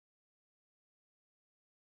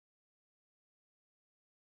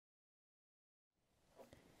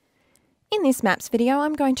In this Maps video,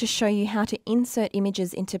 I'm going to show you how to insert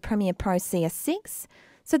images into Premiere Pro CS6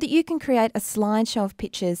 so that you can create a slideshow of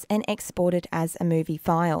pictures and export it as a movie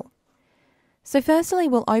file. So firstly,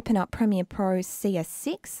 we'll open up Premiere Pro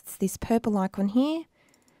CS6. It's this purple icon here.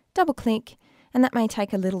 Double click, and that may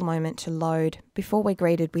take a little moment to load before we're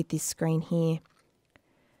greeted with this screen here.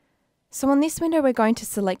 So on this window, we're going to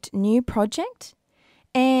select New Project.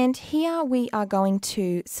 And here we are going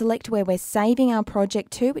to select where we're saving our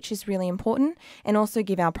project to, which is really important, and also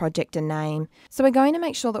give our project a name. So we're going to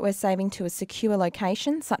make sure that we're saving to a secure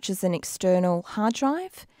location, such as an external hard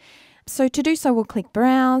drive. So to do so, we'll click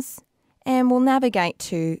Browse, and we'll navigate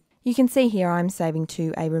to, you can see here I'm saving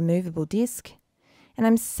to a removable disk, and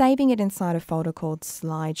I'm saving it inside a folder called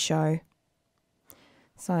Slideshow.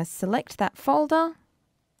 So I select that folder.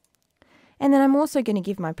 And then I'm also going to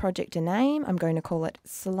give my project a name. I'm going to call it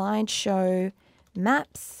Slideshow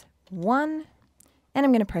Maps 1, and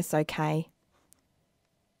I'm going to press OK.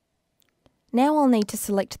 Now I'll need to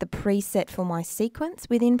select the preset for my sequence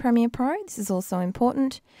within Premiere Pro. This is also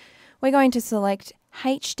important. We're going to select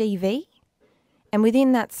HDV, and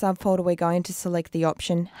within that subfolder we're going to select the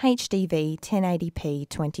option HDV 1080p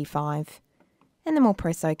 25, and then we'll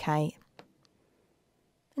press OK.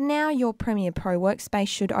 Now your Premiere Pro Workspace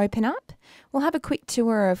should open up. We'll have a quick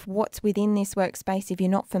tour of what's within this workspace if you're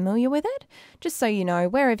not familiar with it, just so you know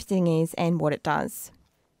where everything is and what it does.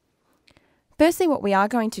 Firstly, what we are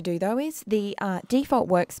going to do though is the default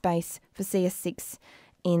workspace for CS6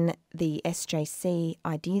 in the SJC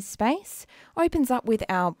Ideas space opens up with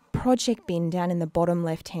our project bin down in the bottom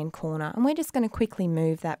left-hand corner, and we're just going to quickly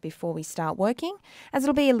move that before we start working, as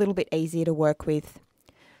it'll be a little bit easier to work with.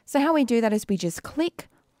 So how we do that is we just click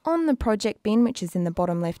on the project bin, which is in the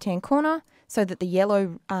bottom left-hand corner, so that the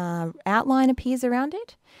yellow outline appears around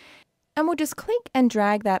it. And we'll just click and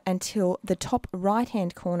drag that until the top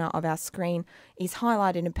right-hand corner of our screen is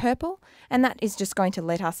highlighted in purple, and that is just going to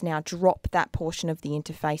let us now drop that portion of the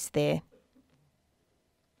interface there.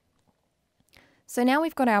 So now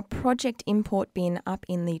we've got our project import bin up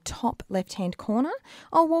in the top left-hand corner.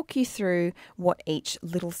 I'll walk you through what each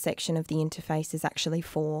little section of the interface is actually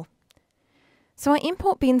for. So our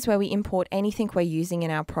import bin's where we import anything we're using in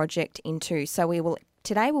our project into. So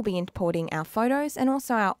today we'll be importing our photos and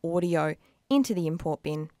also our audio into the import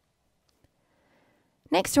bin.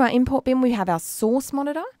 Next to our import bin, we have our source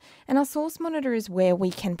monitor, and our source monitor is where we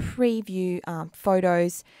can preview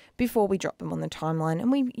photos before we drop them on the timeline,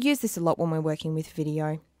 and we use this a lot when we're working with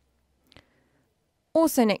video.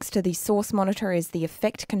 Also next to the source monitor is the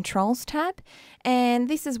Effect Controls tab, and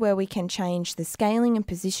this is where we can change the scaling and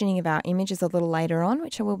positioning of our images a little later on,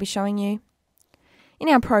 which I will be showing you. In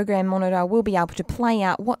our program monitor, we'll be able to play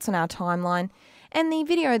out what's on our timeline, and the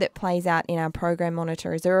video that plays out in our program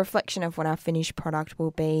monitor is a reflection of what our finished product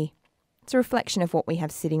will be. It's a reflection of what we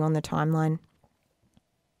have sitting on the timeline.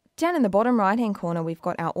 Down in the bottom right-hand corner, we've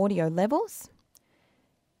got our audio levels.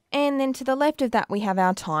 And then to the left of that, we have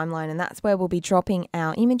our timeline, and that's where we'll be dropping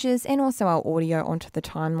our images and also our audio onto the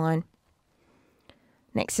timeline.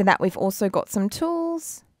 Next to that, we've also got some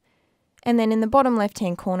tools. And then in the bottom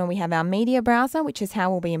left-hand corner, we have our media browser, which is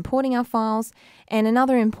how we'll be importing our files. And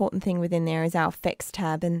another important thing within there is our effects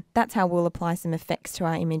tab, and that's how we'll apply some effects to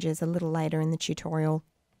our images a little later in the tutorial.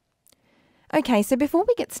 Okay, so before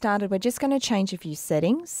we get started, we're just going to change a few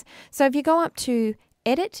settings. So if you go up to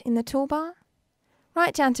Edit in the toolbar,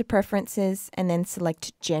 right down to Preferences, and then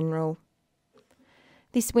select General.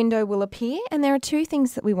 This window will appear, and there are two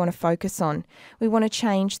things that we want to focus on. We want to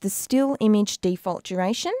change the still image default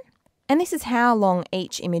duration, and this is how long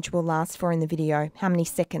each image will last for in the video, how many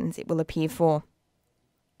seconds it will appear for.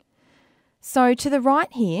 So to the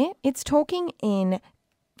right here, it's talking in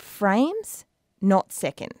frames, not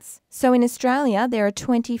seconds. So in Australia, there are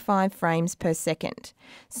 25 frames per second.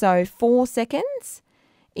 So 4 seconds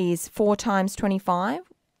is 4 times 25,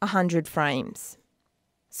 100 frames.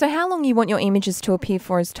 So how long you want your images to appear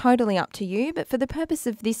for is totally up to you, but for the purpose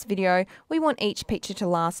of this video, we want each picture to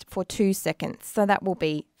last for 2 seconds, so that will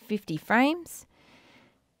be 50 frames.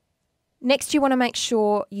 Next, you want to make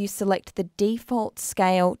sure you select the default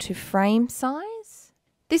scale to frame size.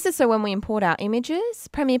 This is so when we import our images,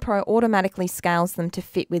 Premiere Pro automatically scales them to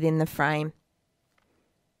fit within the frame.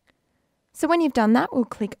 So when you've done that, we'll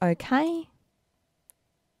click OK.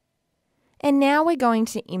 And now we're going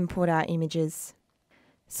to import our images.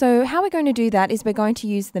 So how we're going to do that is we're going to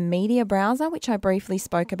use the media browser, which I briefly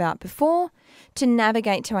spoke about before, to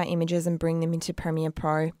navigate to our images and bring them into Premiere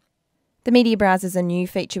Pro. The media browser is a new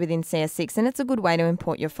feature within CS6, and it's a good way to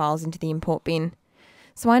import your files into the import bin.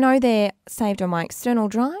 So I know they're saved on my external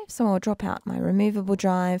drive, so I'll drop out my removable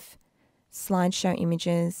drive, slideshow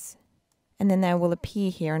images, and then they will appear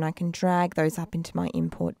here and I can drag those up into my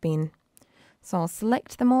import bin. So I'll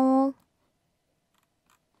select them all.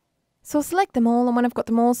 And when I've got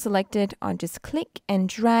them all selected, I just click and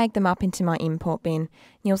drag them up into my import bin.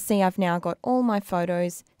 You'll see I've now got all my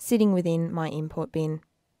photos sitting within my import bin.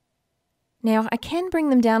 Now I can bring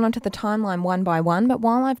them down onto the timeline one by one, but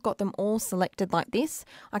while I've got them all selected like this,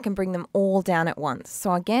 I can bring them all down at once.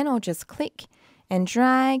 So again, I'll just click and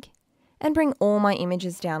drag and bring all my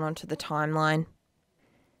images down onto the timeline.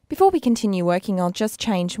 Before we continue working, I'll just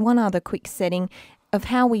change one other quick setting of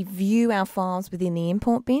how we view our files within the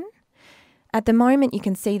import bin. At the moment, you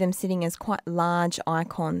can see them sitting as quite large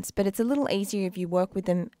icons, but it's a little easier if you work with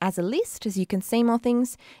them as a list, as you can see more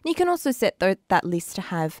things. And you can also set that list to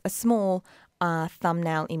have a small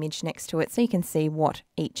thumbnail image next to it so you can see what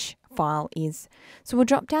each file is. So we'll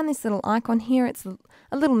drop down this little icon here. It's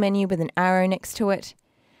a little menu with an arrow next to it.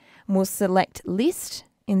 We'll select list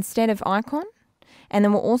instead of icon. And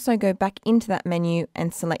then we'll also go back into that menu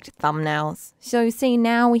and select thumbnails. So you see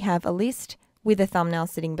now we have a list with a thumbnail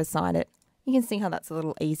sitting beside it. You can see how that's a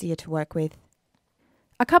little easier to work with.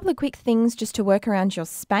 A couple of quick things just to work around your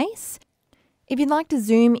space. If you'd like to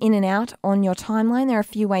zoom in and out on your timeline, there are a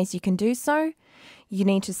few ways you can do so. You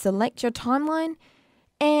need to select your timeline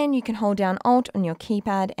and you can hold down Alt on your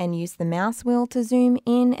keypad and use the mouse wheel to zoom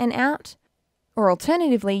in and out. Or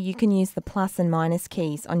alternatively, you can use the plus and minus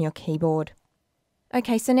keys on your keyboard.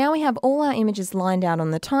 Okay, so now we have all our images lined out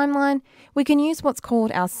on the timeline. We can use what's called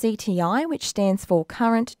our CTI, which stands for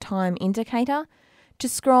Current Time Indicator, to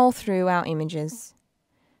scroll through our images.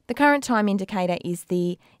 The current time indicator is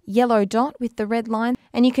the yellow dot with the red line,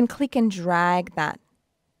 and you can click and drag that.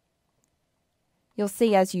 You'll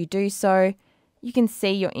see as you do so, you can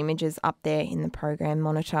see your images up there in the program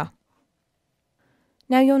monitor.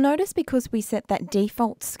 Now you'll notice because we set that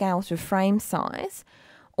default scale to frame size,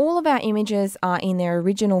 all of our images are in their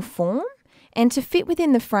original form, and to fit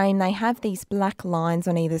within the frame they have these black lines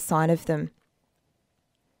on either side of them.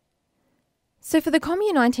 So for the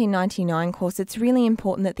ComU 1999 course, it's really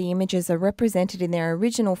important that the images are represented in their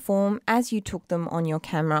original form as you took them on your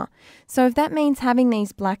camera. So if that means having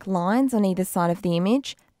these black lines on either side of the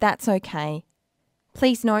image, that's okay.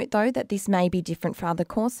 Please note though that this may be different for other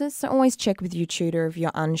courses, so always check with your tutor if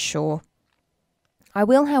you're unsure. I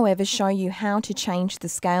will, however, show you how to change the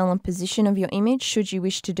scale and position of your image should you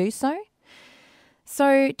wish to do so.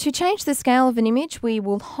 So to change the scale of an image, we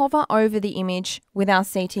will hover over the image with our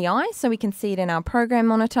CTI so we can see it in our program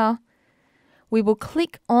monitor. We will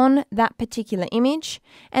click on that particular image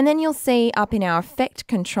and then you'll see up in our Effect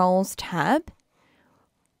Controls tab,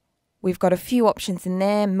 we've got a few options in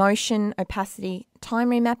there: motion, opacity, time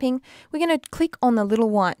remapping. We're going to click on the little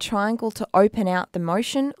white triangle to open out the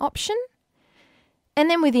motion option. And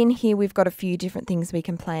then within here, we've got a few different things we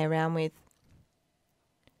can play around with.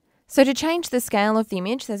 So to change the scale of the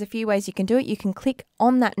image, there's a few ways you can do it. You can click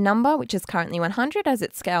on that number, which is currently 100 as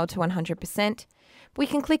it's scaled to 100%. We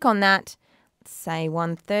can click on that, say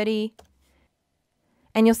 130,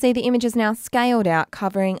 and you'll see the image is now scaled out,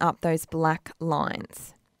 covering up those black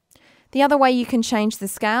lines. The other way you can change the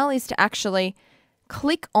scale is to actually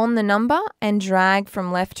click on the number and drag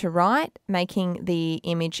from left to right, making the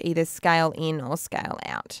image either scale in or scale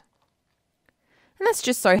out. And that's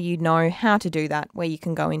just so you know how to do that, where you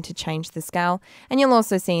can go in to change the scale. And you'll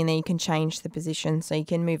also see in there you can change the position, so you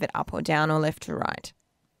can move it up or down or left to right.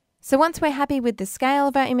 So once we're happy with the scale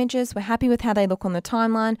of our images, we're happy with how they look on the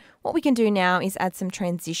timeline, what we can do now is add some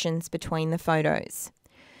transitions between the photos.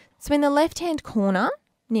 So in the left-hand corner,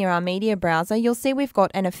 near our media browser, you'll see we've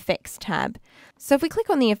got an Effects tab. So if we click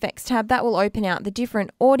on the Effects tab, that will open out the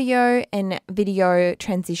different audio and video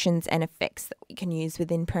transitions and effects that we can use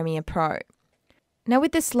within Premiere Pro. Now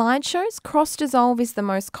with the slideshows, cross dissolve is the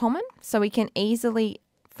most common, so we can easily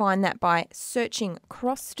find that by searching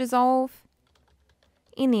cross dissolve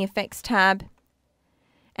in the Effects tab.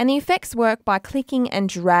 And the effects work by clicking and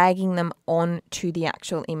dragging them onto the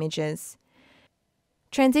actual images.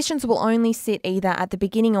 Transitions will only sit either at the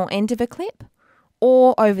beginning or end of a clip,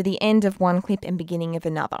 or over the end of one clip and beginning of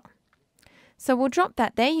another. So we'll drop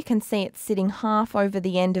that there. You can see it's sitting half over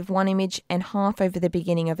the end of one image and half over the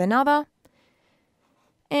beginning of another.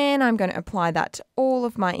 And I'm going to apply that to all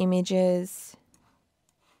of my images.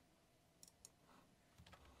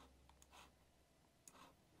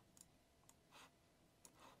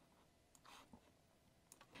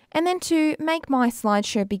 And then to make my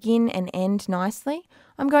slideshow begin and end nicely,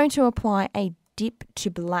 I'm going to apply a dip to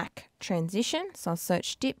black transition. So I'll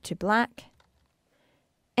search dip to black.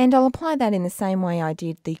 And I'll apply that in the same way I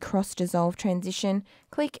did the cross dissolve transition.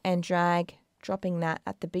 Click and drag, dropping that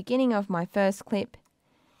at the beginning of my first clip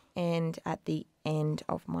and at the end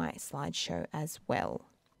of my slideshow as well.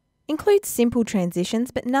 Include simple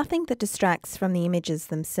transitions, but nothing that distracts from the images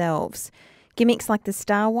themselves. Gimmicks like the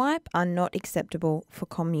star wipe are not acceptable for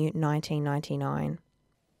Commute 1999.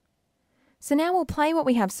 So now we'll play what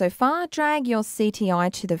we have so far. Drag your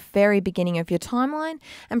CTI to the very beginning of your timeline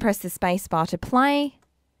and press the space bar to play.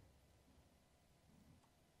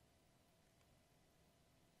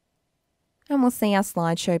 And we'll see our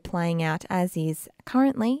slideshow playing out as is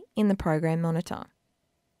currently in the program monitor.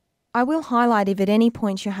 I will highlight if at any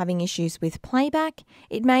point you're having issues with playback.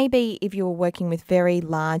 It may be if you're working with very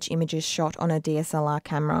large images shot on a DSLR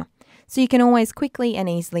camera. So you can always quickly and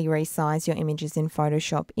easily resize your images in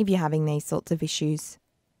Photoshop if you're having these sorts of issues.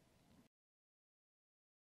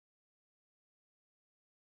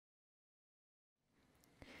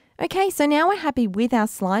 Okay, so now we're happy with our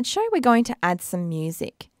slideshow. We're going to add some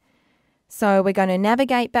music. So we're going to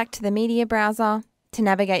navigate back to the media browser to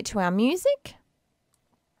navigate to our music.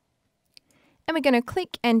 And we're going to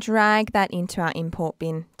click and drag that into our import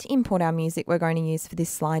bin to import our music we're going to use for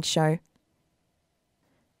this slideshow.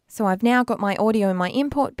 So I've now got my audio in my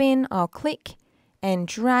import bin. I'll click and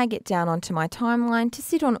drag it down onto my timeline to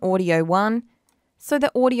sit on audio 1, so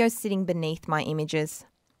the audio is sitting beneath my images.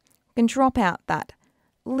 I can drop out that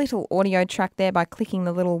little audio track there by clicking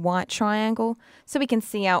the little white triangle so we can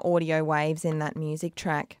see our audio waves in that music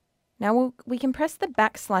track. Now we can press the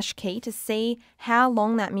 / key to see how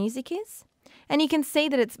long that music is. And you can see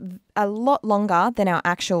that it's a lot longer than our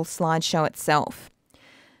actual slideshow itself.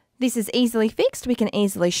 This is easily fixed. We can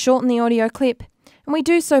easily shorten the audio clip. And we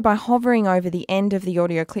do so by hovering over the end of the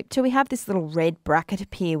audio clip till we have this little red bracket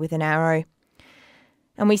appear with an arrow.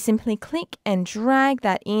 And we simply click and drag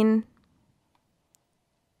that in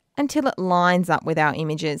until it lines up with our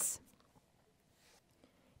images.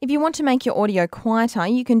 If you want to make your audio quieter,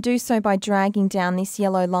 you can do so by dragging down this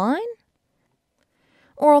yellow line.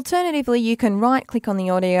 Or alternatively, you can right-click on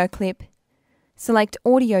the audio clip, select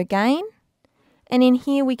Audio Gain, and in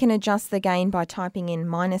here we can adjust the gain by typing in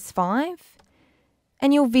 -5,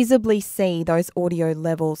 and you'll visibly see those audio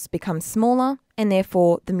levels become smaller and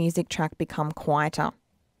therefore the music track become quieter.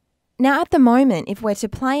 Now at the moment, if we're to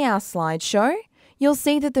play our slideshow, you'll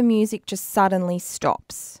see that the music just suddenly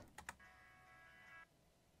stops.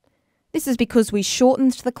 This is because we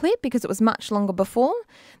shortened the clip because it was much longer before.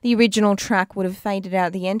 The original track would have faded out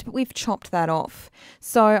at the end, but we've chopped that off.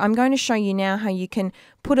 So I'm going to show you now how you can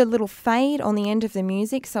put a little fade on the end of the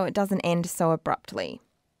music so it doesn't end so abruptly.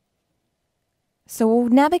 So we'll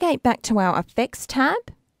navigate back to our Effects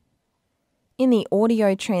tab. In the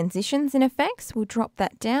Audio Transitions in Effects, we'll drop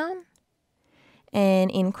that down.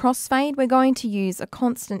 And in Crossfade, we're going to use a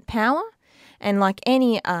constant power. And like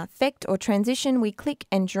any effect or transition, we click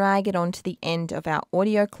and drag it onto the end of our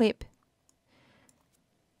audio clip.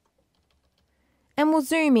 And we'll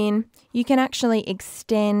zoom in. You can actually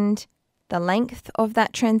extend the length of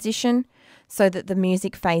that transition so that the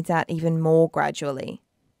music fades out even more gradually.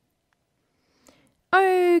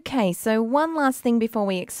 Okay, so one last thing before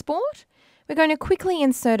we export. We're going to quickly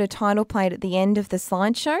insert a title plate at the end of the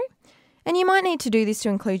slideshow. And you might need to do this to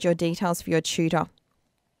include your details for your tutor.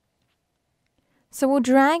 So we'll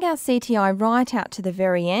drag our CTI right out to the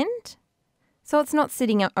very end, so it's not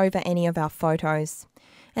sitting over any of our photos.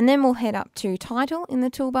 And then we'll head up to Title in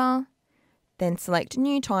the toolbar, then select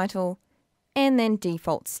New Title, and then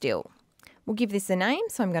Default Still. We'll give this a name,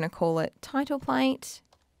 so I'm going to call it Title Plate.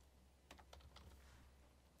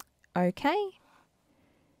 Okay.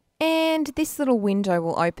 And this little window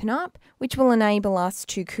will open up, which will enable us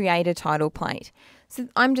to create a title plate. So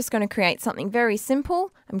I'm just going to create something very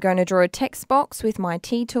simple. I'm going to draw a text box with my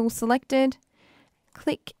T tool selected.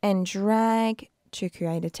 Click and drag to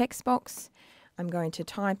create a text box. I'm going to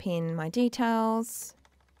type in my details.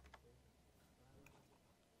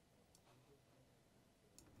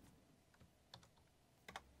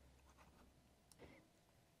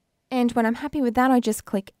 And when I'm happy with that, I just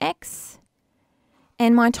click X.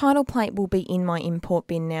 And my title plate will be in my import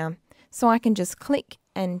bin now. So I can just click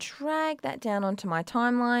and drag that down onto my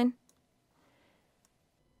timeline.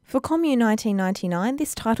 For Commute 1999,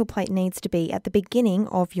 this title plate needs to be at the beginning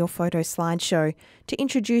of your photo slideshow to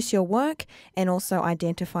introduce your work and also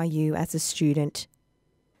identify you as a student.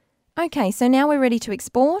 Okay, so now we're ready to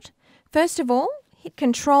export. First of all, hit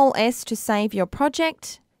Ctrl+S to save your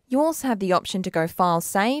project. You also have the option to go File,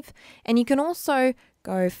 Save, and you can also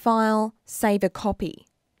go File, Save a Copy.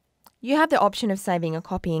 You have the option of saving a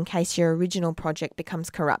copy in case your original project becomes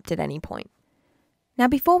corrupt at any point. Now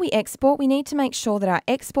before we export, we need to make sure that our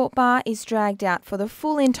export bar is dragged out for the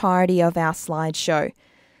full entirety of our slideshow.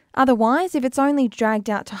 Otherwise, if it's only dragged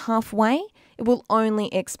out to halfway, it will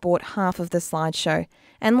only export half of the slideshow.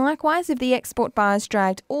 And likewise, if the export bar is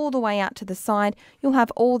dragged all the way out to the side, you'll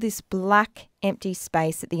have all this black empty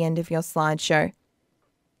space at the end of your slideshow.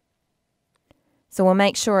 So we'll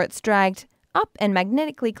make sure it's dragged up and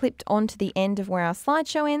magnetically clipped onto the end of where our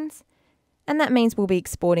slideshow ends, and that means we'll be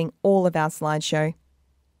exporting all of our slideshow.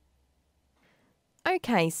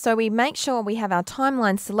 Okay, so we make sure we have our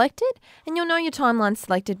timeline selected, and you'll know your timeline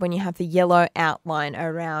selected when you have the yellow outline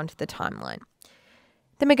around the timeline.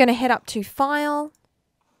 Then we're going to head up to File,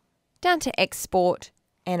 down to Export,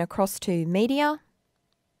 and across to Media.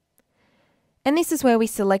 And this is where we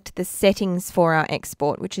select the settings for our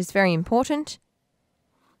export, which is very important.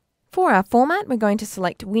 For our format, we're going to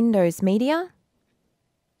select Windows Media.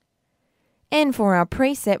 And for our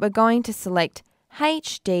preset, we're going to select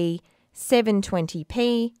HD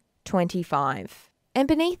 720p 25. And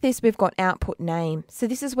beneath this, we've got output name. So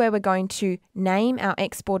this is where we're going to name our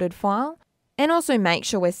exported file and also make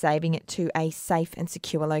sure we're saving it to a safe and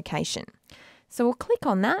secure location. So we'll click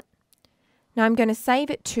on that. Now I'm going to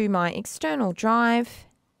save it to my external drive,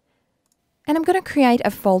 and I'm going to create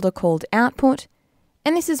a folder called Output,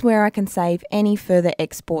 and this is where I can save any further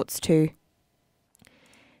exports to.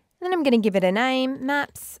 Then I'm going to give it a name,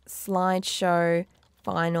 Maps Slideshow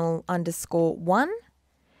Final _1.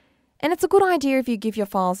 And it's a good idea if you give your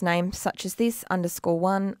files names such as this,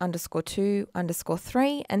 _1, _2,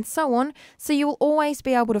 _3, and so on, so you will always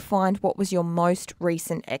be able to find what was your most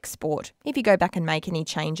recent export if you go back and make any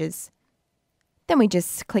changes. Then we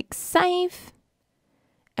just click Save.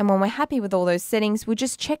 And when we're happy with all those settings, we'll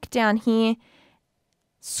just check down here,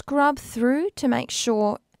 scrub through to make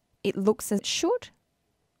sure it looks as it should.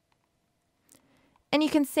 And you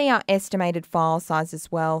can see our estimated file size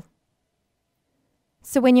as well.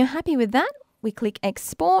 So when you're happy with that, we click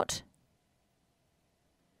Export.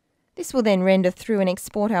 This will then render through and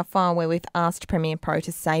export our file where we've asked Premiere Pro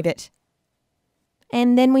to save it.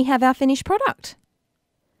 And then we have our finished product.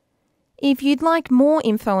 If you'd like more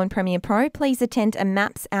info on Premiere Pro, please attend a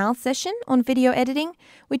Maps Hour session on video editing,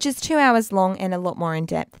 which is 2 hours long and a lot more in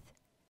depth.